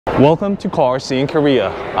Welcome to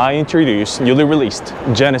CarSceneKorea. I introduce newly released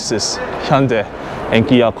Genesis, Hyundai, and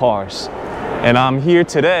Kia cars. And I'm here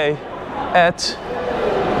today at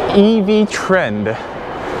EV Trend.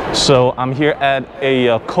 So I'm here at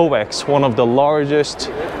a COEX, one of the largest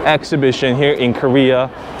exhibition here in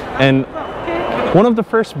Korea. And one of the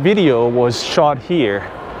first video was shot here.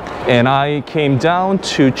 And I came down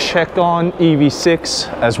to check on EV6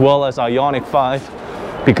 as well as IONIQ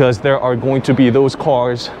 5 because there are going to be those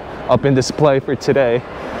cars up in display for today.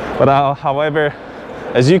 But however,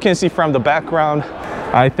 as you can see from the background,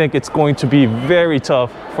 I think it's going to be very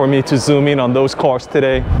tough for me to zoom in on those cars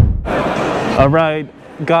today. All right,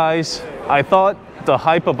 guys, I thought the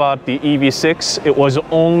hype about the EV6, it was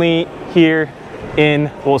only here in,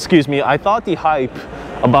 well, excuse me, I thought the hype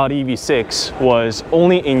about EV6 was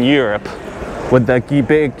only in Europe with the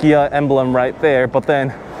big Kia emblem right there. But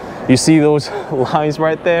then you see those lines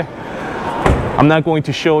right there? I'm not going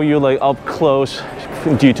to show you like up close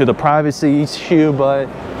due to the privacy issue, but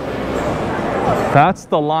that's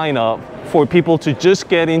the lineup for people to just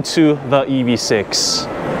get into the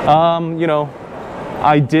EV6. You know,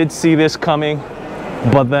 I did see this coming,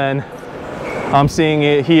 but then I'm seeing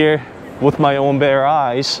it here with my own bare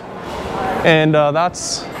eyes. And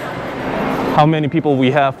that's how many people we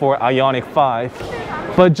have for IONIQ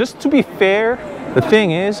 5. But just to be fair, the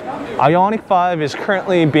thing is, IONIQ 5 is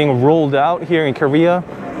currently being rolled out here in Korea.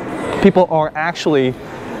 People are actually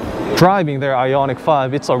driving their IONIQ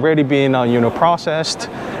 5. It's already been processed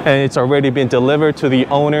and it's already been delivered to the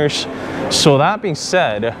owners. So that being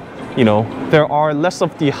said, you know, there are less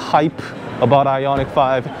of the hype about IONIQ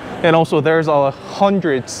 5, and also there's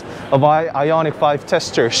hundreds of IONIQ 5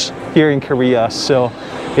 testers here in Korea. So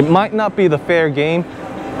it might not be the fair game,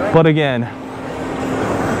 but again,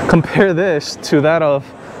 compare this to that of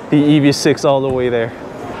the EV6 all the way there.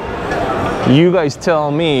 You guys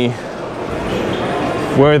tell me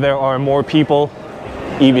where there are more people,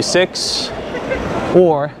 EV6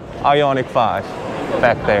 or IONIQ 5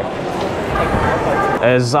 back there.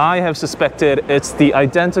 As I have suspected, it's the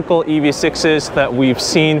identical EV6s that we've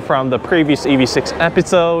seen from the previous EV6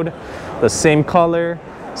 episode. The same color,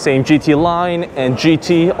 same GT line, and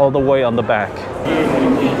GT all the way on the back.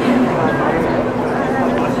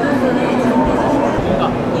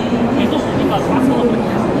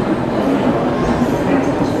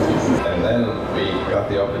 And then we got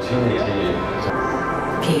the opportunity to...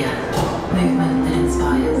 Kia, movement that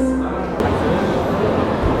inspires.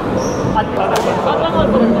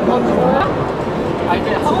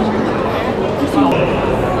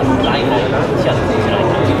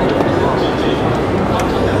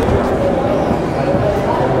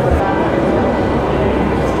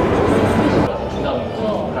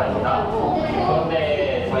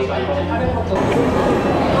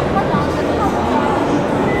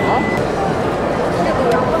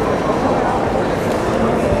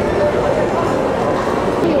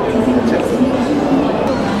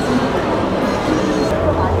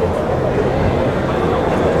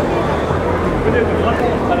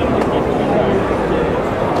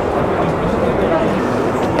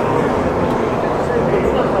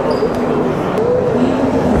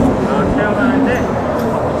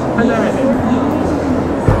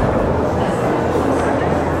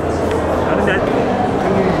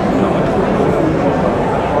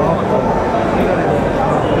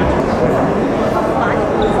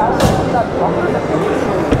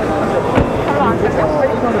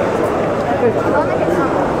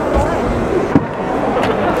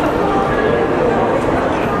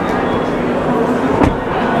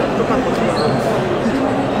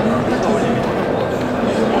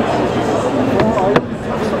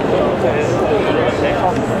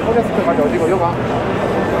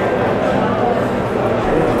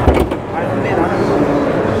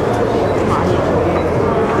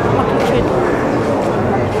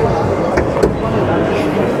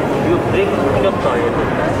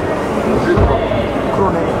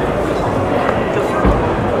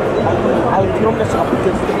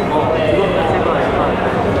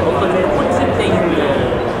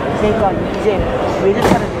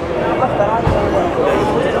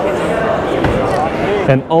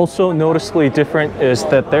 And also noticeably different is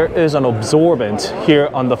that there is an absorbent here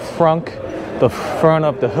on the front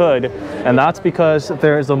of the hood, and that's because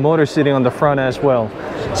there is a motor sitting on the front as well.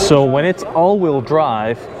 So when it's all-wheel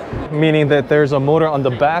drive, meaning that there's a motor on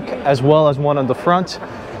the back as well as one on the front,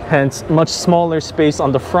 hence much smaller space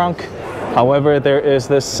on the front. However, there is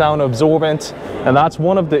this sound absorbent, and that's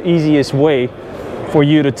one of the easiest way for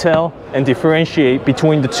you to tell and differentiate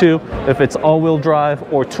between the two, if it's all-wheel drive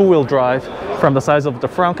or two-wheel drive, from the size of the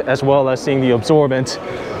frunk as well as seeing the absorbent.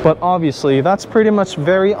 But obviously that's pretty much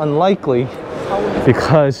very unlikely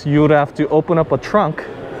because you would have to open up a trunk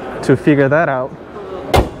to figure that out.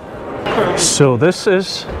 So this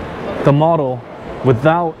is the model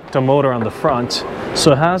without the motor on the front.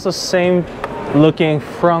 So it has the same looking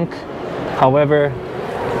frunk, however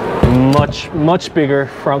much bigger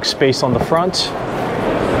frunk space on the front.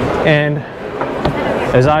 And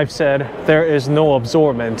as I've said, there is no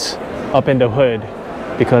absorbent up in the hood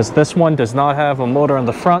because this one does not have a motor on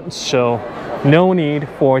the front, so no need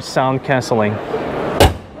for sound canceling.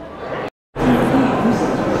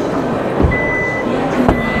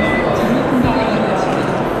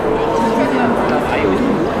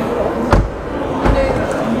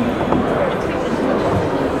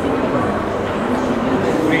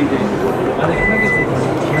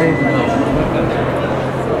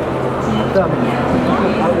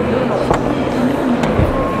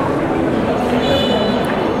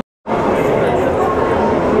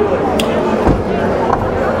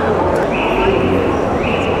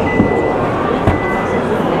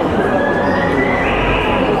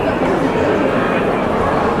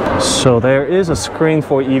 So there is a screen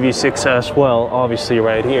for EV6 as well, obviously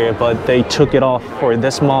right here, but they took it off for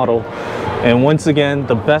this model. And once again,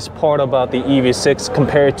 the best part about the EV6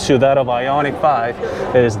 compared to that of IONIQ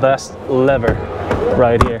 5 is this lever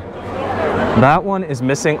right here. That one is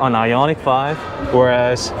missing on IONIQ 5,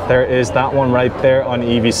 whereas there is that one right there on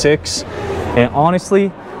EV6. And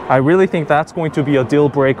honestly, I really think that's going to be a deal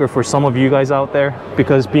breaker for some of you guys out there,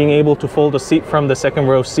 because being able to fold the seat from the second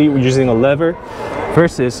row seat using a lever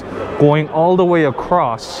versus going all the way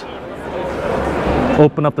across,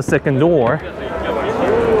 open up the second door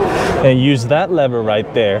and use that lever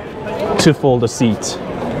right there to fold the seat.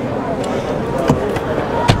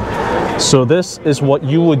 So this is what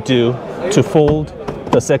you would do to fold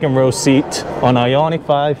the second row seat on IONIQ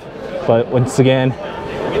 5, but once again,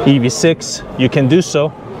 EV6, you can do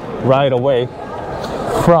so right away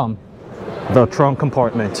from the trunk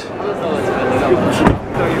compartment.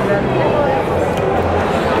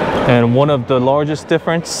 And one of the largest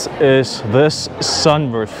difference is this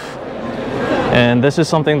sunroof. And this is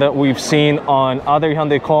something that we've seen on other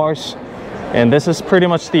Hyundai cars. And this is pretty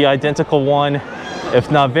much the identical one,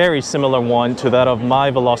 if not very similar one, to that of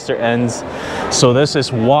my Veloster Ends. So this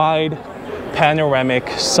is wide panoramic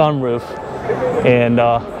sunroof. And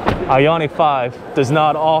IONIQ 5 does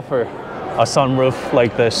not offer a sunroof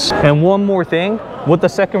like this. And one more thing, with the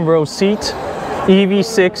second row seat,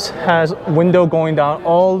 EV6 has window going down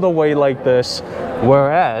all the way like this,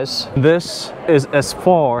 whereas this is as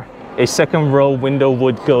far a second row window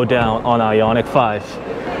would go down on IONIQ 5.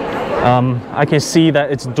 I can see that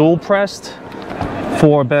it's dual pressed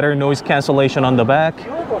for better noise cancellation on the back.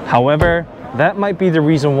 However, that might be the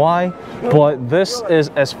reason why, but this is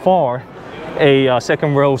as far a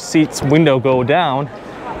second row seat's window go down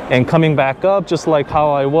and coming back up, just like how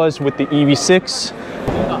I was with the EV6.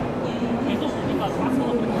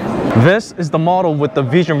 This is the model with the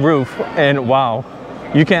vision roof, and wow,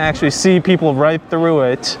 you can actually see people right through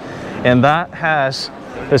it. And that has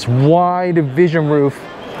this wide vision roof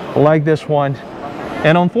like this one.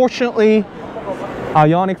 And unfortunately,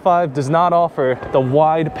 IONIQ 5 does not offer the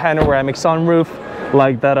wide panoramic sunroof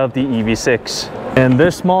like that of the EV6. And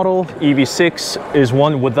this model, EV6, is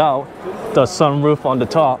one without the sunroof on the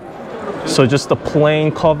top. So just a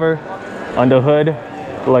plain cover on the hood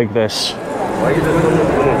like this.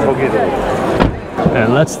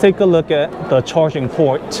 And let's take a look at the charging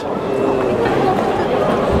port.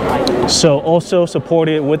 So also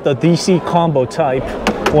supported with the DC combo type.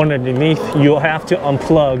 One underneath, you'll have to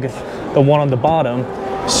unplug the one on the bottom.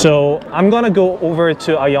 So I'm gonna go over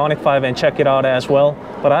to IONIQ 5 and check it out as well.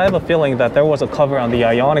 But I have a feeling that there was a cover on the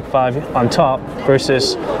IONIQ 5 on top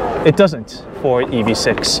versus it doesn't for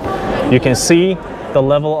EV6. You can see the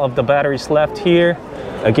level of the batteries left here.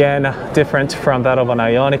 Again, different from that of an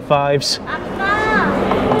IONIQ 5's.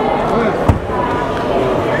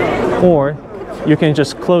 Or you can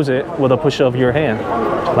just close it with a push of your hand,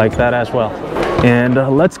 like that as well. And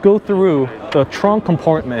let's go through the trunk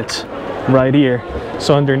compartment right here.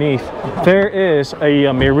 So underneath, there is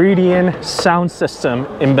a Meridian sound system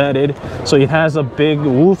embedded. So it has a big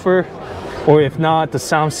woofer, or if not, the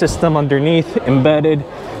sound system underneath embedded.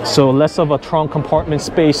 So less of a trunk compartment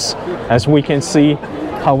space, as we can see.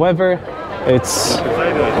 However,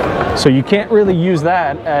 so you can't really use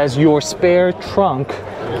that as your spare trunk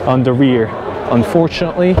on the rear,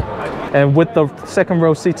 unfortunately. And with the second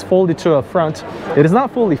row seats folded to the front, it is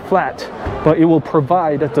not fully flat, but it will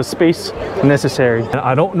provide the space necessary. And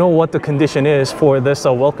I don't know what the condition is for this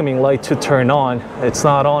welcoming light to turn on. It's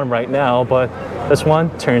not on right now, but this one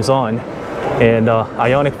turns on. And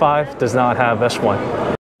IONIQ 5 does not have this one.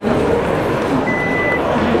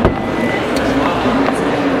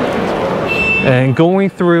 And going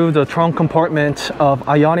through the trunk compartment of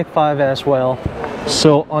IONIQ 5 as well.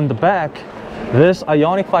 So on the back, this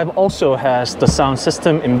IONIQ 5 also has the sound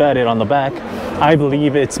system embedded on the back. I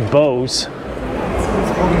believe it's Bose.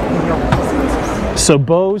 So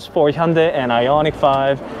Bose for Hyundai and IONIQ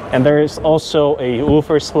 5, and there is also a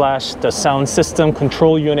woofer / the sound system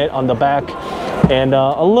control unit on the back. And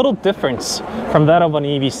a little difference from that of an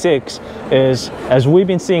EV6 is, as we've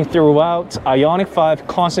been seeing throughout, IONIQ 5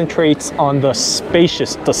 concentrates on the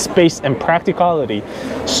space and practicality.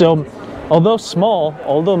 So although small,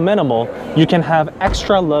 although minimal, you can have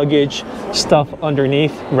extra luggage stuff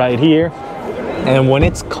underneath right here. And when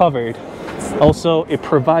it's covered, also it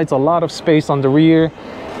provides a lot of space on the rear.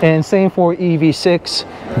 And same for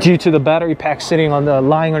EV6, due to the battery pack sitting on the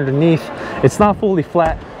lying underneath, it's not fully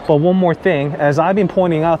flat. But one more thing, as I've been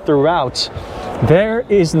pointing out throughout, there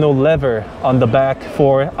is no lever on the back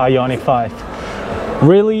for IONIQ 5.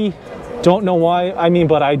 Really don't know why,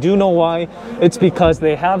 but I do know why. It's because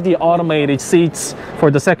they have the automated seats for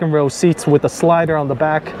the second row seats with a slider on the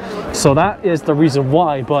back. So that is the reason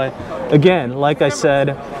why. But again, like I said,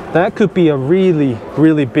 that could be a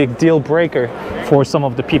really big deal breaker for some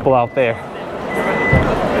of the people out there.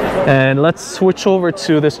 And let's switch over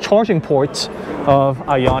to this charging port of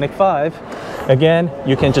IONIQ 5. Again,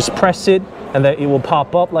 you can just press it and then it will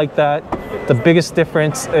pop up like that. The biggest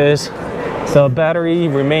difference is the battery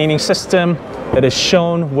remaining system. It is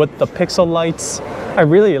shown with the pixel lights. I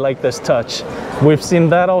really like this touch. We've seen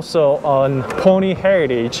that also on Pony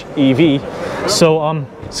Heritage EV. So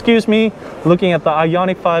excuse me, looking at the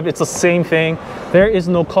IONIQ 5, it's the same thing. There is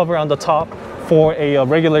no cover on the top for a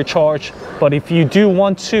regular charge, but if you do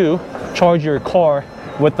want to charge your car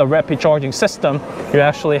with the rapid charging system, you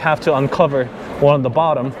actually have to uncover one on the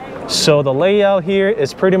bottom. So the layout here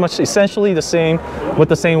is pretty much essentially the same, with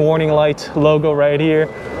the same warning light logo right here.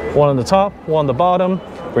 One on the top, one on the bottom,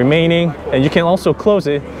 remaining, and you can also close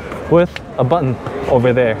it with a button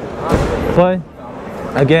over there. But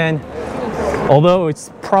again, although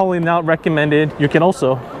it's probably not recommended, you can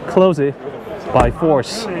also close it by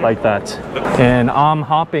force like that. And I'm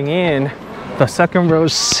hopping in the second row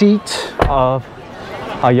seat of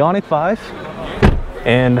IONIQ 5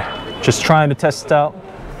 and just trying to test out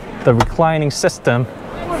the reclining system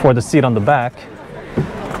for the seat on the back.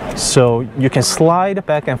 So you can slide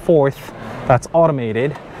back and forth, that's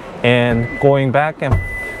automated, and going back and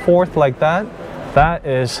forth like that, that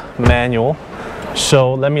is manual.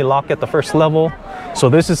 So let me lock at the first level. So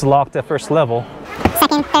this is locked at first level.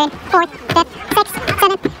 Second, third, fourth, fifth, sixth,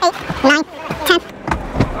 7, 8, 9,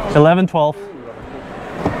 10. 11, 12.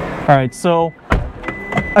 All right, so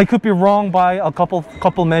I could be wrong by a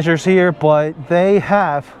couple measures here, but they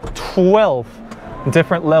have 12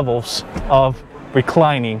 different levels of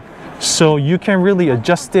reclining. So you can really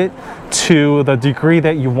adjust it to the degree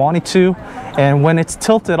that you want it to. And when it's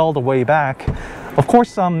tilted all the way back, of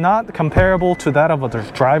course, not comparable to that of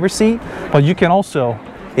a driver's seat, but you can also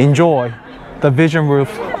enjoy the vision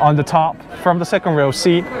roof on the top from the second row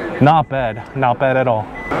seat. Not bad at all.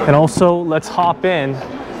 And also, let's hop in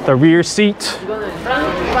the rear seat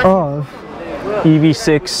of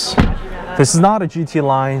EV6. This is not a GT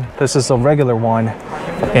line, this is a regular one,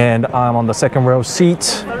 and I'm on the second row seat.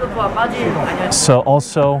 So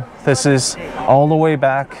also, this is all the way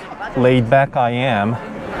back, laid back I am,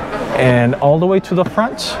 and all the way to the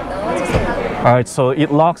front. All right, so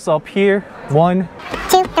it locks up here. 1,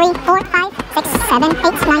 2, 3, 4, 5, 6, 7, 8,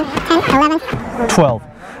 9, 10, 11. 12.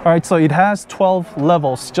 All right, so it has 12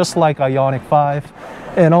 levels, just like IONIQ 5.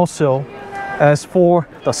 And also, as for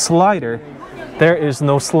the slider, there is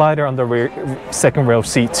no slider on the rear second row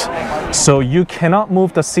seat. So you cannot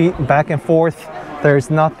move the seat back and forth. There's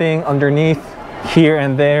nothing underneath here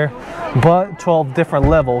and there, but 12 different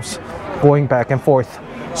levels going back and forth.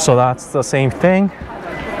 So that's the same thing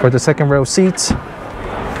for the second row seats.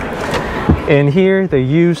 And here they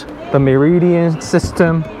use the Meridian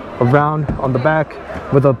system around on the back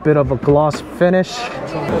with a bit of a gloss finish.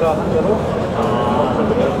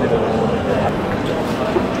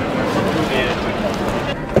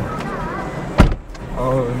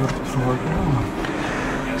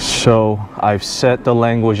 So I've set the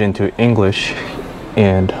language into English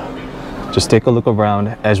and just take a look around.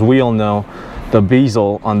 As we all know, the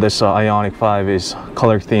bezel on this IONIQ 5 is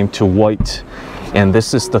color themed to white. And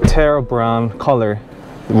this is the Terra Brown color,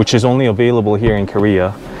 which is only available here in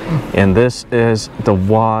Korea. And this is the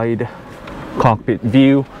wide cockpit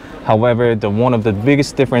view. However, one of the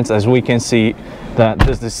biggest difference, as we can see, that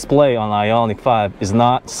this display on IONIQ 5 is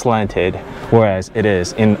not slanted, whereas it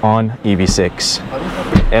is on EV6.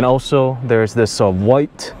 And also there's this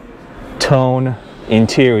white tone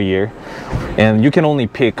interior, and you can only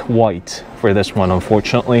pick white for this one,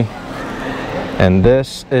 unfortunately. And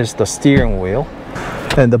this is the steering wheel.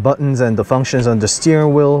 And the buttons and the functions on the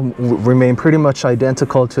steering wheel remain pretty much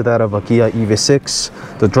identical to that of a Kia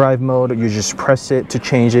EV6. The drive mode, you just press it to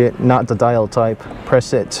change it, not the dial type,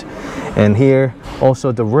 press it. And here,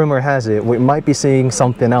 also the rumor has it, we might be seeing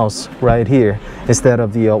something else right here instead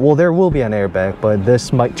of the, well, there will be an airbag, but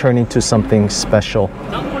this might turn into something special.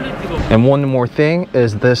 And one more thing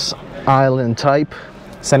is this island type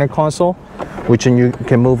center console, which you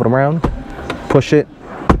can move it around, push it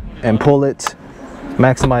and pull it,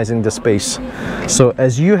 maximizing the space. So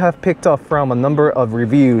as you have picked up from a number of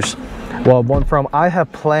reviews, well, I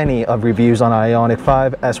have plenty of reviews on IONIQ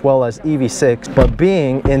 5 as well as EV6, but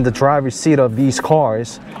being in the driver's seat of these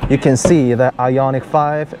cars, you can see that IONIQ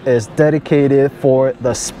 5 is dedicated for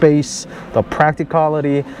the space, the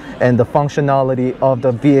practicality, and the functionality of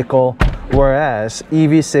the vehicle, whereas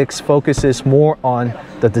EV6 focuses more on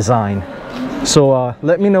the design. So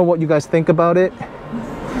let me know what you guys think about it.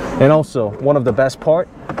 And also, one of the best part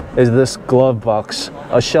is this glove box,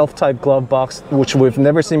 a shelf type glove box, which we've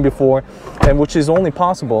never seen before, and which is only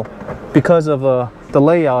possible because of the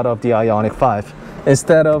layout of the IONIQ 5.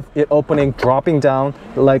 Instead of it dropping down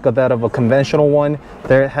like that of a conventional one,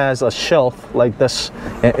 there it has a shelf like this,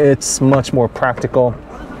 and it's much more practical.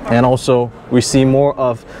 And also, we see more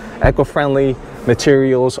of eco-friendly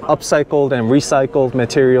materials, upcycled and recycled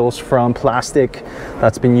materials from plastic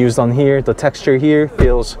that's been used on here. The texture here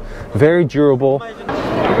feels very durable.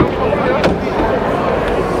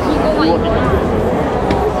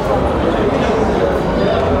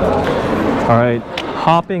 All right,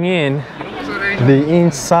 hopping in the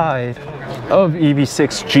inside of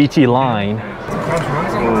EV6 GT line.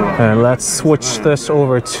 And let's switch this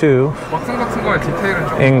over to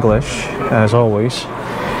English, as always.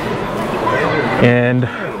 And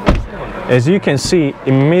as you can see,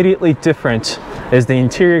 immediately different is the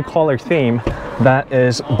interior color theme that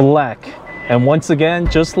is black. And once again,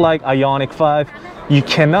 just like IONIQ 5, you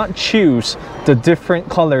cannot choose the different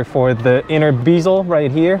color for the inner bezel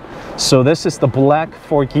right here. So this is the black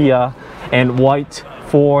for Kia and white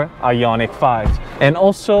for IONIQ 5. And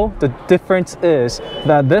also the difference is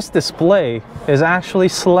that this display is actually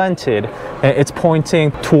slanted and it's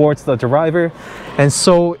pointing towards the driver, and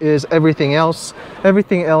so is everything else.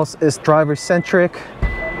 Everything else is driver centric.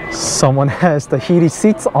 Someone has the heated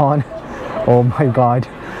seats on. Oh my god.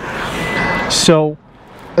 So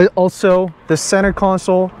also the center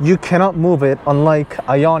console, you cannot move it unlike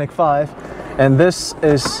IONIQ 5. And this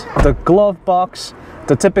is the glove box,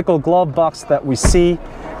 the typical glove box that we see.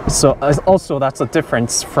 So also that's a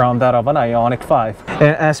difference from that of an IONIQ 5.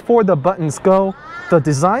 And as for the buttons go, the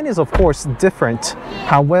design is of course different.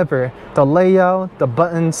 However, the layout, the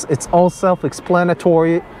buttons, it's all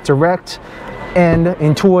self-explanatory, direct and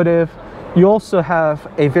intuitive. You also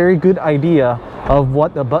have a very good idea of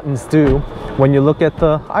what the buttons do when you look at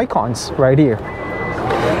the icons right here.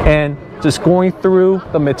 And just going through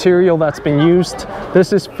the material that's been used,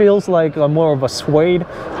 this feels like more of a suede.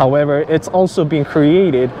 However, it's also being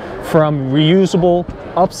created from reusable,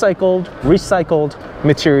 upcycled, recycled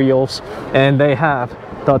materials, and they have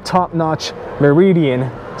the top-notch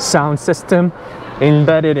Meridian sound system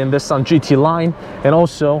embedded in this GT line, and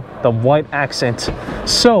also the white accent.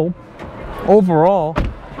 So overall,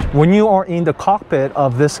 when you are in the cockpit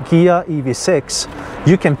of this Kia EV6,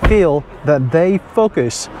 you can feel that they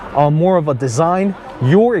focus on more of a design,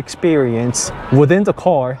 your experience within the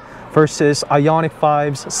car, versus IONIQ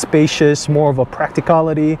 5's spacious, more of a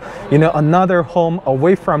practicality, you know, another home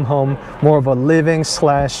away from home, more of a living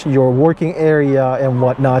 / your working area and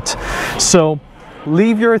whatnot. So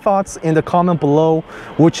leave your thoughts in the comment below.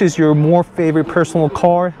 Which is your more favorite personal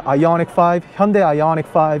car, IONIQ 5, Hyundai IONIQ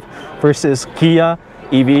 5 versus Kia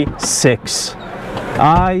EV6.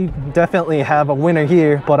 I definitely have a winner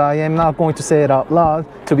here, but I am not going to say it out loud,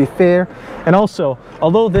 to be fair. And also,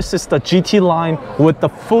 although this is the GT line with the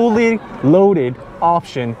fully loaded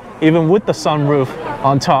option, even with the sunroof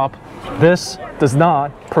on top, this does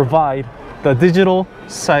not provide the digital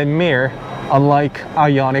side mirror, unlike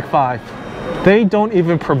IONIQ 5. They don't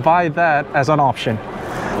even provide that as an option.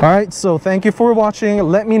 All right, so thank you for watching.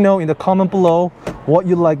 Let me know in the comment below what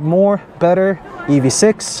you like more, better,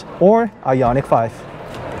 EV6 or IONIQ 5.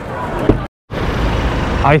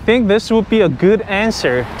 I think this would be a good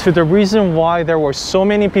answer to the reason why there were so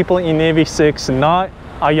many people in EV6, not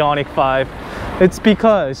IONIQ 5. It's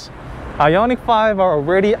because IONIQ 5 are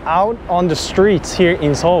already out on the streets here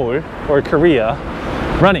in Seoul or Korea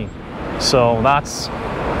running. So that's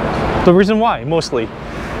the reason why, mostly.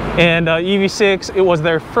 And EV6, it was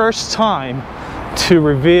their first time to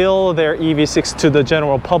reveal their EV6 to the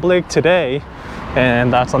general public today,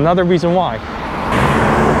 and that's another reason why.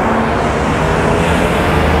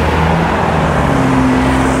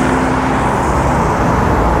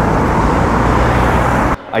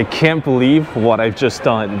 I can't believe what I've just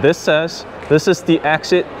done. This says this is the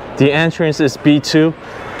exit, the entrance is B2.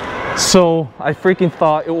 So I freaking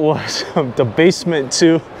thought it was the basement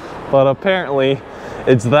too, but apparently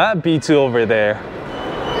it's that B2 over there.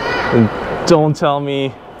 And don't tell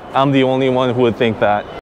me I'm the only one who would think that.